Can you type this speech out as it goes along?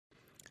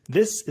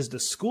This is the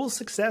School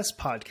Success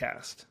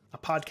Podcast, a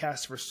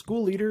podcast for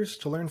school leaders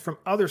to learn from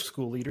other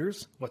school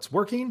leaders what's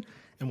working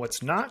and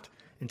what's not,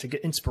 and to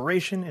get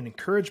inspiration and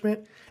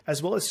encouragement,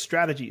 as well as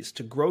strategies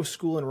to grow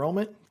school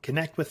enrollment,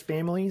 connect with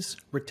families,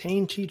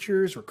 retain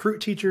teachers,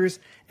 recruit teachers,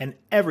 and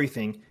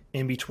everything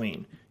in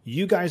between.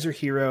 You guys are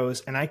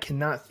heroes, and I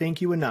cannot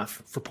thank you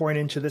enough for pouring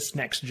into this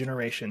next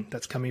generation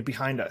that's coming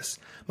behind us.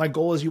 My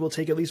goal is you will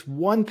take at least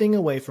one thing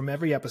away from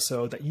every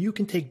episode that you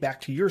can take back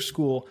to your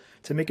school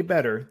to make it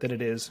better than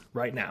it is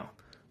right now.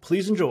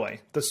 Please enjoy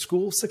the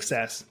School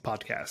Success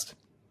Podcast.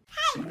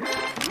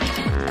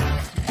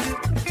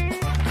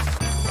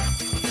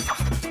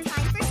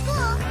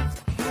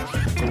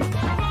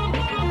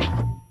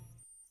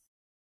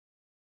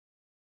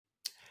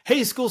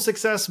 Hey, School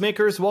Success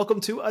Makers.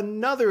 Welcome to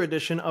another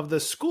edition of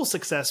the School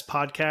Success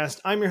Podcast.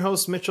 I'm your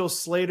host, Mitchell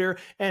Slater.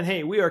 And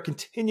hey, we are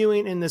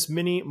continuing in this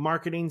mini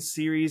marketing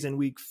series in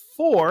week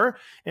 4.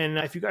 And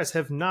if you guys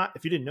have not,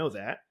 if you didn't know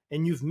that,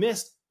 and you've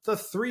missed the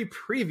 3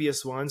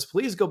 previous ones,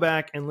 please go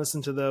back and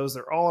listen to those.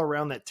 They're all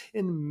around that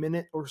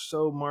 10-minute or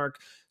so mark.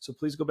 So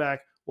please go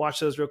back, watch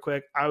those real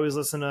quick. I always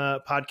listen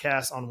to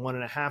podcasts on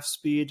 1.5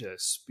 speed to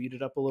speed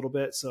it up a little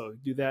bit. So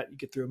do that. You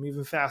get through them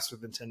even faster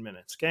than 10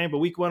 minutes. Okay. But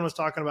week 1 was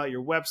talking about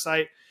your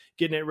website,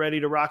 getting it ready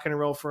to rock and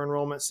roll for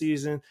enrollment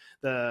season.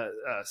 The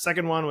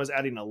second one was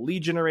adding a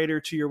lead generator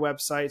to your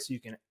website so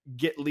you can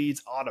get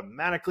leads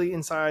automatically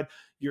inside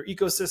your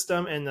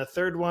ecosystem. And the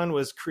third one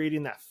was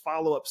creating that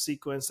follow-up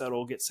sequence that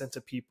will get sent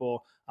to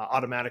people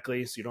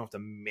automatically. So you don't have to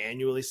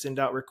manually send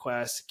out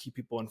requests, keep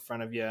people in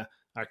front of you.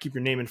 Keep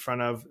your name in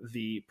front of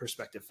the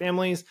prospective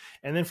families.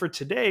 And then for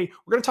today,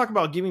 we're going to talk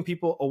about giving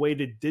people a way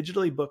to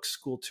digitally book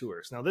school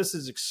tours. Now, this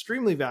is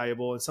extremely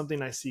valuable and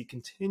something I see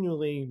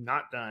continually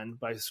not done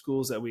by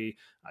schools that we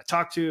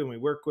talk to and we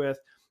work with.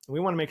 And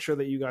we want to make sure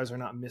that you guys are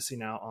not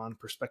missing out on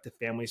prospective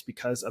families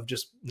because of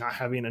just not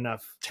having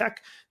enough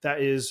tech that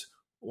is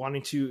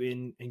wanting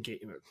to engage,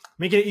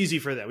 make it easy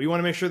for them. We want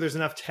to make sure there's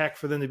enough tech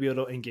for them to be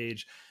able to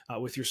engage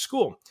with your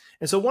school.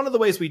 And so one of the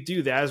ways we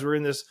do that is we're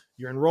in this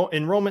your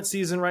enrollment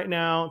season right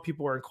now.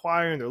 People are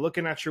inquiring, they're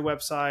looking at your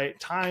website.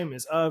 Time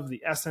is of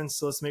the essence.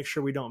 So let's make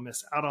sure we don't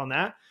miss out on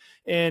that.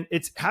 And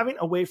it's having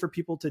a way for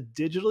people to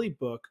digitally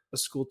book a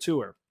school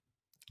tour.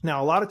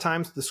 Now, a lot of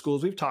times the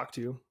schools we've talked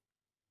to,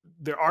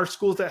 there are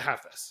schools that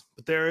have this,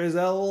 but there is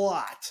a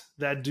lot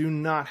that do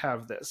not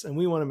have this. And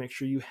we want to make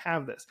sure you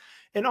have this.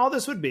 And all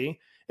this would be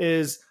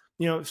is,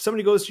 if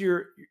somebody goes to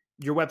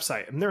your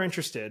website and they're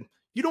interested,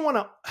 you don't want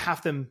to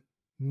have them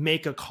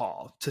make a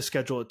call to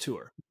schedule a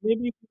tour.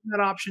 Maybe you have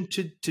that option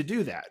to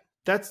do that.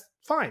 That's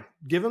fine.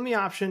 Give them the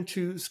option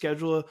to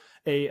schedule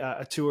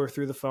a tour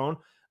through the phone.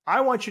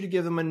 I want you to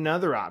give them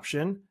another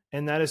option,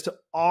 and that is to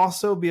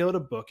also be able to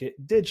book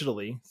it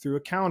digitally through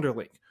a calendar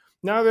link.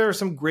 Now, there are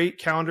some great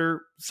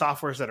calendar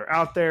softwares that are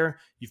out there.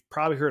 You've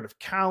probably heard of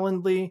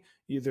Calendly.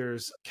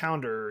 There's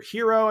Calendar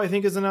Hero, I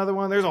think is another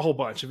one. There's a whole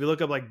bunch. If you look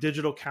up like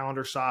digital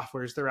calendar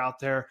softwares, they're out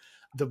there.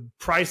 The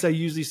price I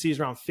usually see is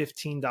around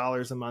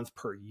 $15 a month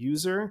per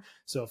user.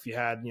 So if you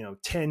had,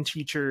 10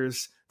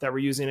 teachers that were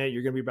using it,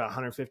 you're going to be about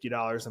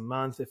 $150 a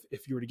month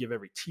if you were to give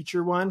every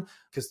teacher one,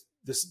 because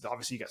this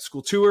obviously you got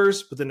school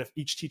tours, but then if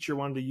each teacher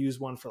wanted to use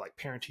one for like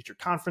parent-teacher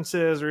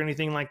conferences or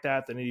anything like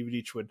that, then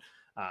each would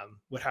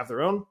have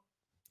their own.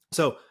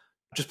 So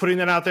just putting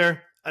that out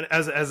there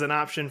as an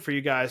option for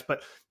you guys.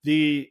 But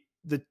the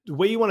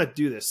way you want to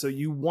do this, so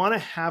you want to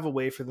have a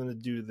way for them to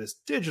do this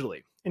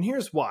digitally. And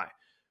here's why.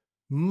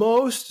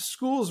 Most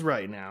schools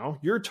right now,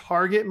 your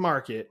target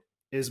market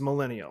is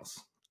millennials.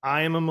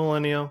 I am a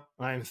millennial.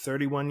 I am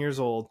 31 years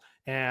old,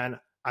 and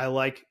I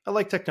like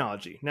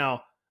technology.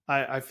 Now,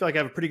 I feel like I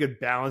have a pretty good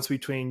balance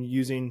between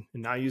using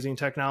and not using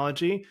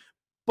technology,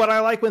 but I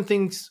like when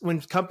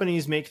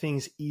companies make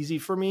things easy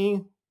for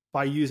me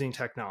by using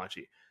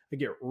technology. I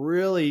get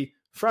really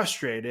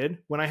frustrated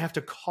when I have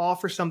to call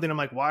for something. I'm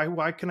like,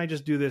 why can I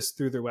just do this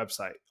through their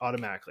website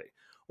automatically?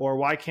 Or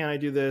why can't I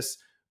do this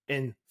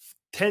in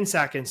 10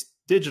 seconds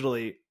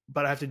digitally,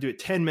 but I have to do it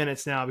 10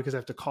 minutes now because I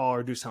have to call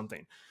or do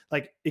something?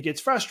 Like, it gets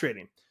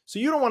frustrating. So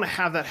you don't want to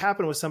have that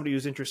happen with somebody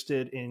who's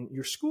interested in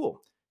your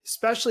school,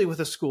 especially with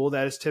a school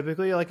that is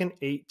typically like an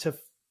 8 to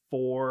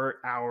 4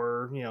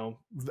 hour,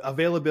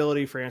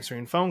 availability for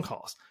answering phone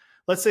calls.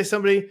 Let's say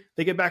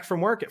they get back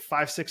from work at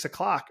 5, 6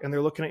 o'clock and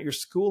they're looking at your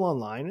school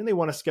online and they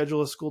want to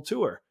schedule a school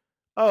tour.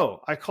 Oh,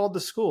 I called the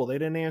school. They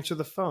didn't answer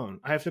the phone.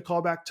 I have to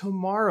call back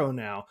tomorrow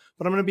now,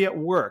 but I'm going to be at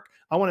work.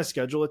 I want to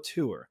schedule a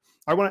tour.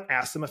 I want to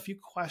ask them a few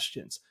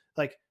questions.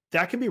 Like,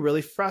 that can be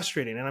really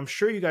frustrating. And I'm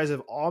sure you guys have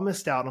all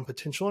missed out on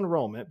potential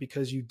enrollment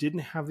because you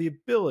didn't have the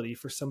ability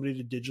for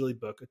somebody to digitally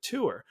book a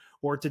tour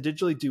or to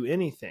digitally do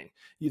anything.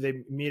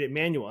 They made it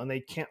manual and they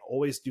can't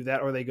always do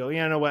that. Or they go,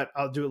 yeah, you know what?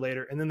 I'll do it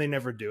later. And then they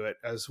never do it.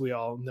 As we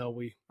all know,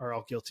 we are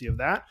all guilty of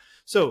that.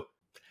 So,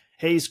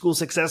 Hey, school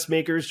success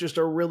makers, just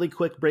a really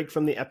quick break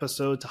from the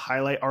episode to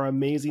highlight our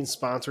amazing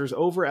sponsors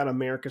over at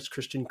America's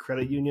Christian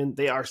Credit Union.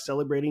 They are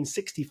celebrating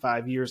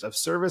 65 years of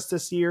service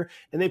this year,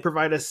 and they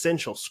provide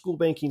essential school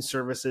banking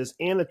services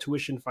and a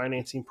tuition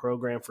financing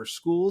program for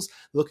schools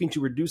looking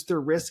to reduce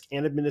their risk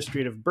and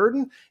administrative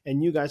burden.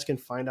 And you guys can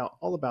find out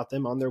all about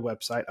them on their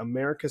website,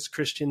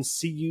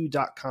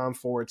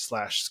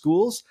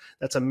 americaschristiancu.com/schools.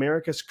 That's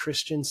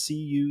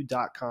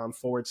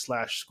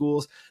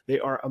americaschristiancu.com/schools. They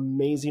are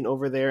amazing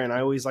over there, and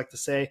I always like to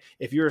say,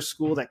 if you're a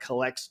school that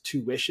collects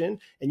tuition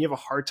and you have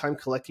a hard time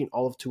collecting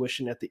all of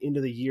tuition at the end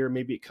of the year,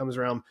 maybe it comes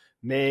around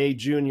May,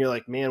 June, you're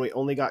like, man, we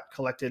only got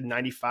collected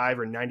 95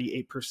 or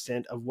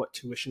 98% of what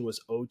tuition was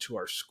owed to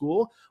our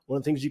school. One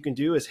of the things you can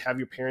do is have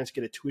your parents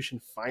get a tuition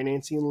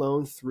financing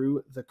loan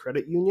through the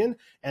credit union,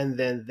 and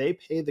then they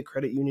pay the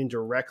credit union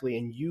directly,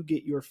 and you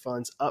get your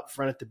funds up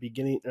front at the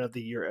beginning of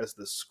the year as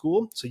the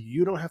school. So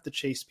you don't have to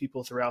chase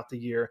people throughout the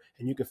year,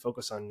 and you can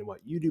focus on what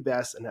you do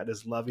best, and that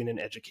is loving and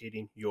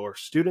educating your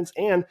students.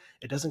 And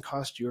it doesn't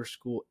cost your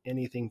school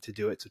anything to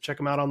do it. So check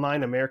them out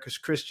online,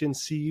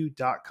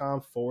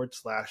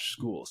 americaschristiancu.com/schools.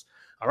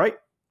 All right,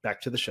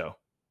 back to the show.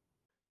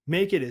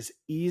 Make it as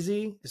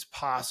easy as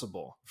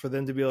possible for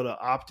them to be able to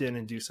opt in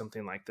and do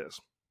something like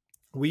this.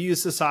 We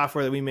use the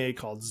software that we made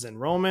called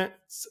Zenrollment.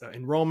 It's,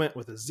 enrollment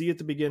with a Z at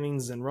the beginning,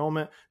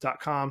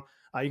 zenrollment.com.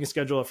 You can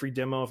schedule a free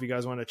demo if you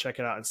guys want to check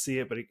it out and see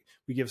it, but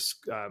we give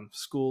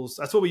schools,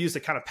 that's what we use to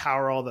kind of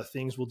power all the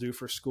things we'll do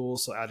for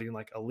schools. So adding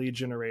like a lead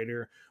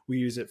generator, we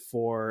use it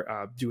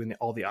for doing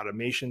all the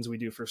automations we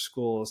do for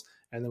schools.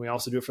 And then we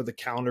also do it for the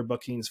calendar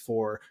bookings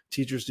for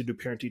teachers to do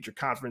parent-teacher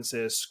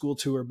conferences, school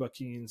tour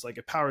bookings. Like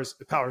it powers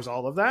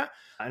all of that.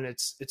 And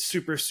it's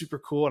super, super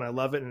cool. And I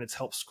love it. And it's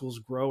helped schools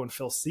grow and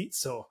fill seats.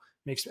 So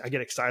I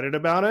get excited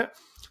about it.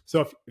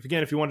 So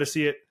if you want to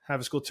see it, have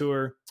a school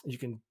tour, you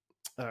can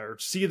or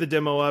see the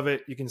demo of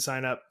it, you can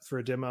sign up for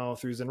a demo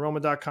through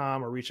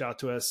zenrollment.com or reach out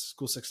to us,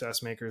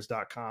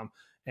 schoolsuccessmakers.com,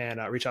 and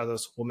reach out to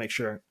us. We'll make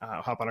sure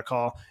hop on a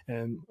call.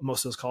 And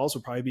most of those calls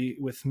will probably be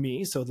with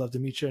me. So I'd love to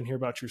meet you and hear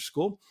about your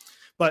school.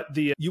 But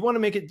you want to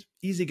make it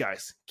easy,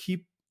 guys.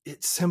 Keep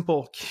it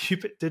simple.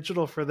 Keep it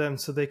digital for them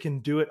so they can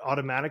do it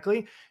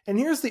automatically. And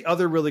here's the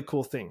other really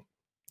cool thing.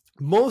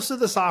 Most of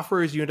the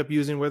softwares you end up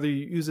using, whether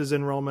you use a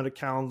Zenrollment, a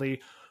Calendly,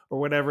 or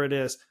whatever it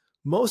is,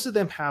 most of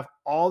them have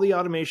all the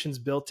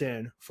automations built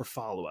in for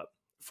follow-up,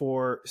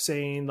 for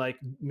saying like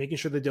making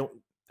sure they don't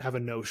have a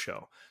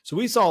no-show. So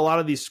we saw a lot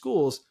of these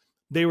schools,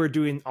 they were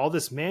doing all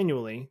this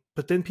manually,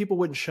 but then people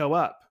wouldn't show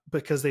up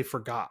because they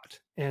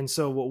forgot. And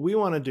so what we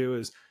want to do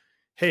is,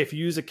 hey, if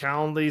you use a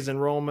Calendly,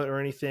 Enrollment,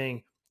 or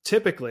anything,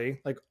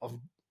 typically, like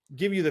I'll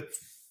give you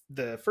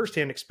the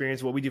firsthand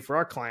experience, what we do for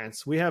our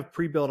clients, we have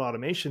pre-built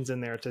automations in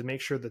there to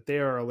make sure that they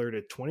are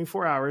alerted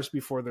 24 hours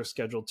before their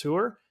scheduled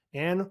tour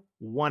and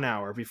 1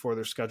 hour before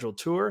their scheduled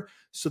tour,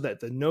 so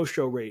that the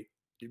no-show rate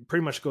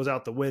pretty much goes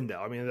out the window.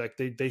 I mean, like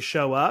they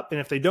show up,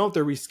 and if they don't,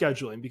 they're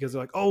rescheduling because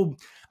they're like, oh,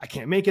 I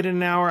can't make it in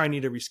an hour. I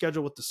need to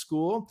reschedule with the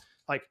school.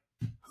 Like,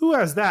 who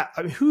has that?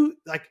 I mean,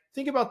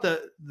 think about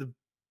the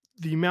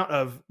amount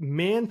of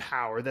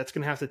manpower that's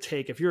going to have to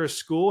take if you're a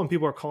school and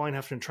people are calling,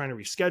 trying to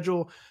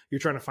reschedule, you're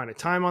trying to find a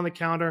time on the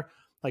calendar.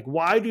 Like,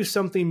 why do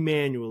something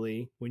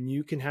manually when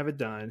you can have it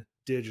done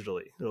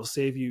digitally? It'll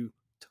save you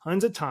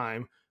tons of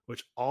time,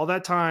 which all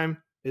that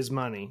time is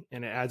money,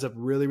 and it adds up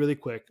really, really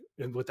quick.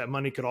 And with that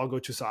money could all go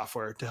to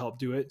software to help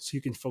do it. So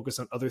you can focus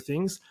on other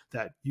things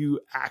that you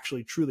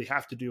actually truly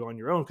have to do on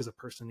your own because a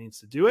person needs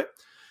to do it.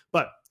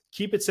 But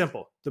keep it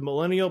simple. The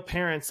millennial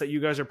parents that you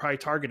guys are probably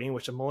targeting,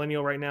 which a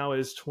millennial right now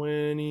is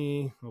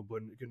 28,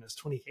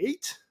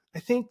 I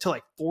think, to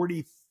like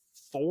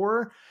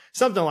 44,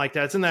 something like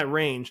that. It's in that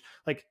range.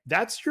 Like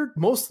that's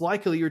most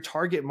likely your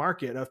target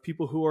market of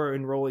people who are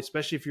enrolling,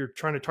 especially if you're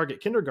trying to target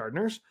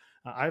kindergartners.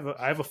 I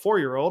have a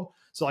 4-year-old.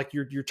 So like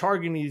you're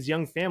targeting these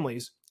young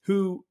families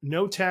who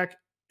know tech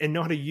and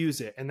know how to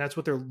use it. And that's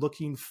what they're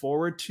looking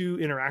forward to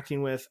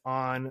interacting with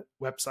on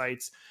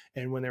websites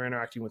and when they're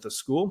interacting with a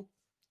school.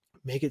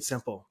 Make it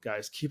simple,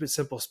 guys. Keep it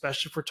simple,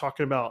 especially if we're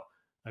talking about,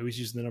 I always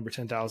use the number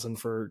 10,000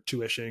 for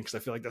tuition because I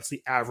feel like that's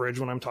the average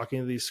when I'm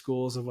talking to these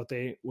schools of what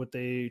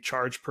they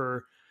charge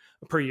per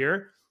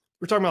year.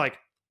 We're talking about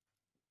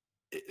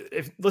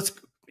let's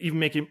even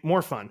make it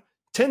more fun.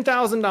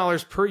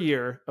 $10,000 per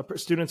year a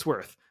student's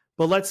worth.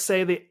 But let's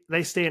say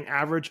they stay an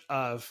average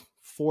of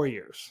 4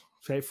 years,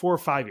 say 4 or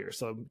 5 years.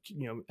 So,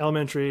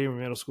 elementary or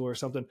middle school or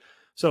something.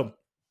 So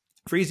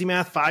for easy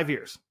math, 5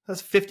 years.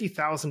 That's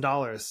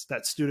 $50,000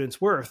 that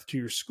student's worth to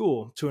your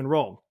school to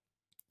enroll.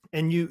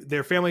 And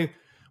their family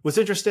was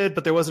interested,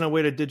 but there wasn't a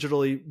way to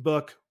digitally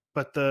book.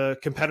 But the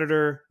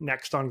competitor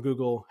next on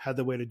Google had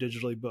the way to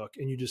digitally book,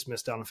 and you just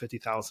missed out on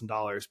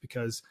 $50,000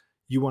 because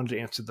you wanted to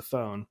answer the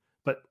phone,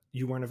 but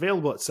you weren't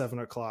available at 7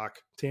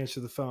 o'clock to answer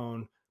the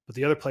phone. but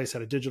the other place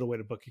had a digital way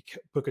to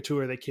book a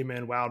tour. They came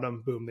in, wowed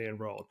them, boom, they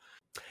enrolled.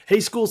 Hey,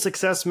 school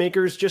success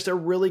makers, just a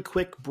really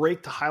quick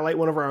break to highlight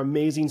one of our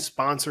amazing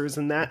sponsors,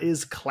 and that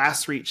is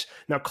ClassReach.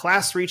 Now,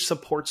 ClassReach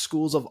supports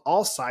schools of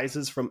all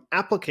sizes from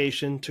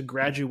application to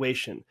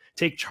graduation.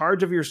 Take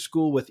charge of your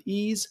school with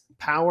ease,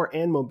 power,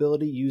 and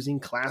mobility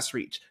using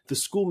ClassReach, the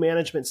school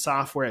management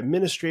software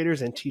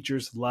administrators and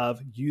teachers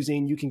love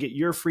using. You can get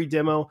your free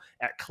demo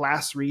at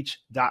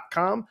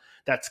classreach.com.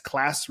 That's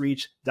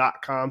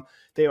classreach.com.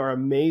 They are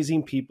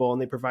amazing people,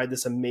 and they provide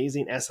this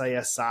amazing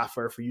SIS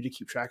software for you to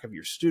keep track of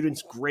your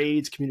students'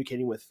 grades,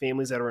 communicating with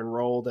families that are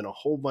enrolled, and a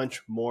whole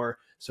bunch more.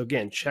 So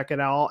again, check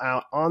it all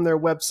out on their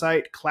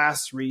website,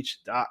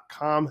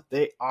 classreach.com.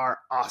 They are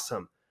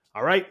awesome.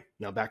 All right,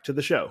 now back to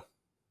the show.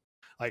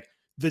 Like,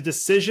 the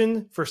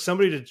decision for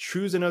somebody to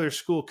choose another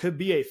school could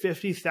be a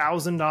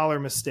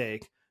 $50,000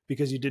 mistake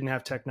because you didn't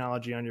have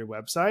technology on your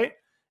website.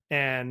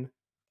 And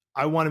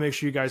I want to make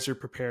sure you guys are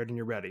prepared and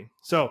you're ready.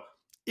 So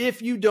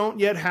if you don't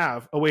yet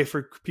have a way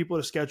for people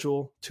to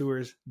schedule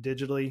tours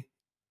digitally,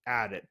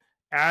 add it.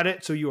 Add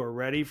it so you are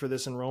ready for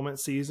this enrollment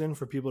season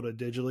for people to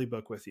digitally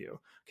book with you.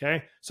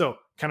 Okay. So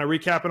kind of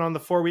recapping on the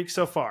 4 weeks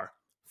so far.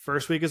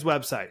 First week is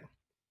website.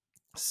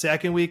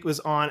 Second week was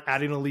on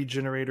adding a lead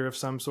generator of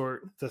some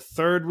sort. The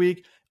third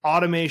week,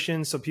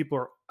 automation, so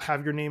people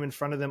have your name in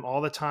front of them all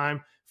the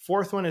time.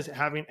 Fourth one is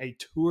having a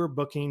tour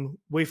booking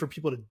way for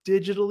people to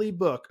digitally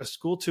book a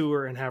school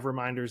tour and have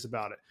reminders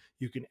about it.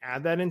 You can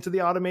add that into the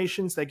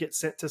automations that get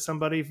sent to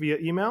somebody via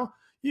email.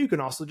 You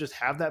can also just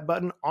have that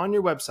button on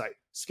your website.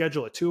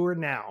 Schedule a tour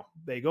now.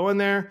 They go in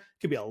there.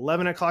 It could be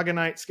 11 o'clock at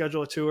night,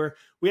 schedule a tour.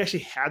 We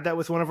actually had that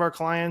with one of our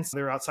clients.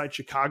 They were outside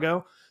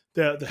Chicago.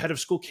 The head of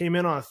school came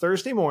in on a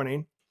Thursday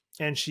morning,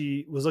 and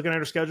she was looking at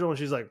her schedule, and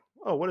she's like,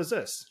 oh, what is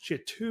this? She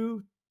had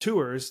 2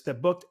 tours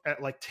that booked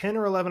at like 10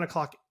 or 11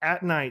 o'clock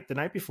at night the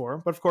night before.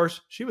 But of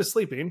course, she was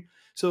sleeping.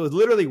 So it was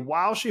literally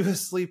while she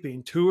was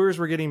sleeping, tours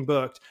were getting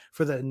booked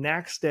for the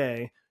next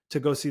day to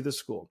go see the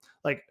school.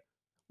 Like,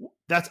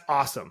 that's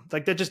awesome.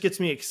 Like, that just gets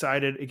me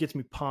excited. It gets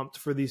me pumped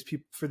for these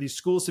people, for these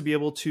schools to be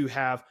able to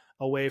have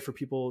a way for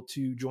people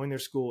to join their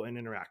school and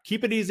interact.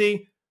 Keep it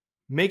easy,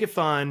 make it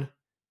fun,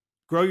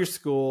 grow your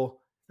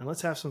school, and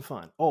let's have some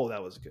fun. Oh,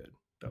 that was good.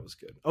 That was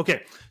good.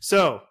 Okay.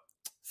 So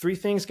 3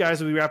 things,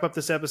 guys, as we wrap up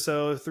this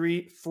episode.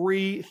 3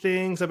 free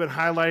things I've been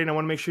highlighting. I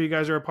want to make sure you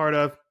guys are a part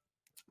of.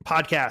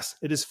 Podcast.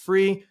 It is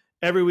free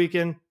every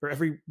weekend or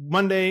every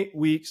Monday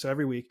week. So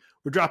every week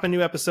we're dropping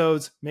new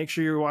episodes. Make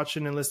sure you're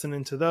watching and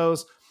listening to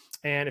those.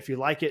 And if you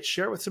like it,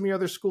 share it with some of your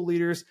other school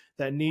leaders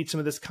that need some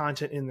of this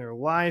content in their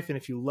life. And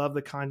if you love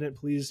the content,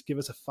 please give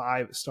us a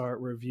 5-star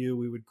review.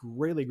 We would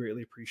greatly,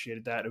 greatly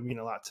appreciate that. It would mean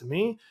a lot to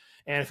me.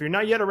 And if you're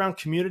not yet around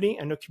community,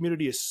 I know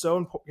community is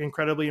so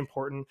incredibly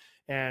important.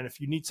 And if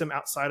you need some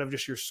outside of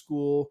just your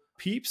school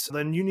peeps,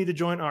 then you need to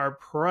join our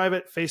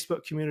private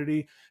Facebook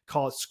community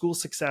called School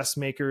Success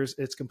Makers.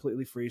 It's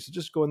completely free. So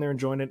just go in there and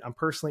join it. I'm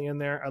personally in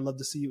there. I'd love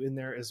to see you in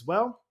there as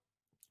well.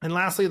 And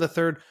lastly, the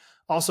third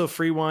also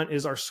free one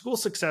is our school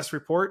success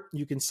report.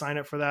 You can sign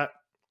up for that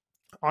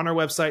on our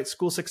website,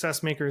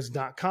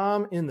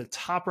 schoolsuccessmakers.com. In the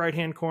top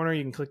right-hand corner,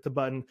 you can click the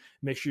button.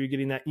 Make sure you're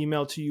getting that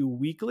email to you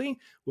weekly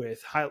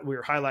with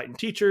we're highlighting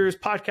teachers,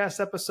 podcast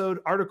episode,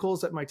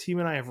 articles that my team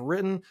and I have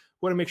written.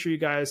 Want to make sure you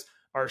guys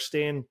are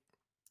staying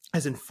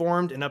as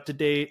informed and up to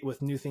date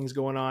with new things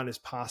going on as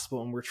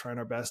possible. And we're trying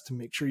our best to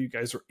make sure you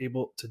guys are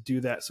able to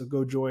do that. So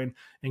go join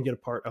and get a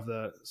part of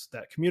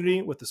that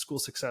community with the School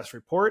Success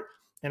Report.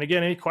 And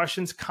again, any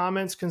questions,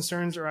 comments,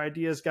 concerns, or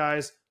ideas,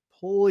 guys,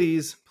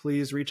 please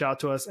reach out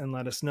to us and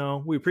let us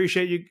know. We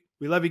appreciate you.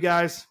 We love you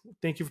guys.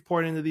 Thank you for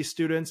pouring into these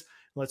students.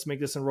 Let's make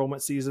this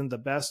enrollment season the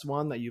best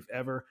one that you've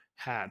ever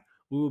had.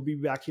 We will be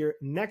back here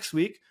next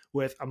week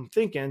with, I'm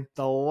thinking,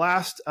 the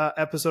last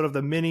episode of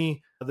the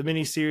mini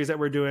series that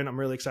we're doing. I'm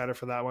really excited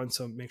for that one.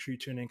 So make sure you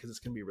tune in because it's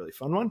going to be a really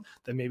fun one.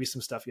 There may be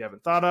some stuff you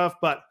haven't thought of,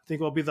 but I think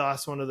we'll be the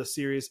last one of the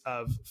series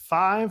of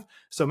 5.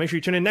 So make sure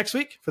you tune in next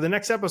week for the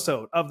next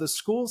episode of the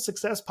School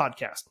Success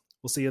Podcast.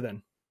 We'll see you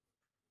then.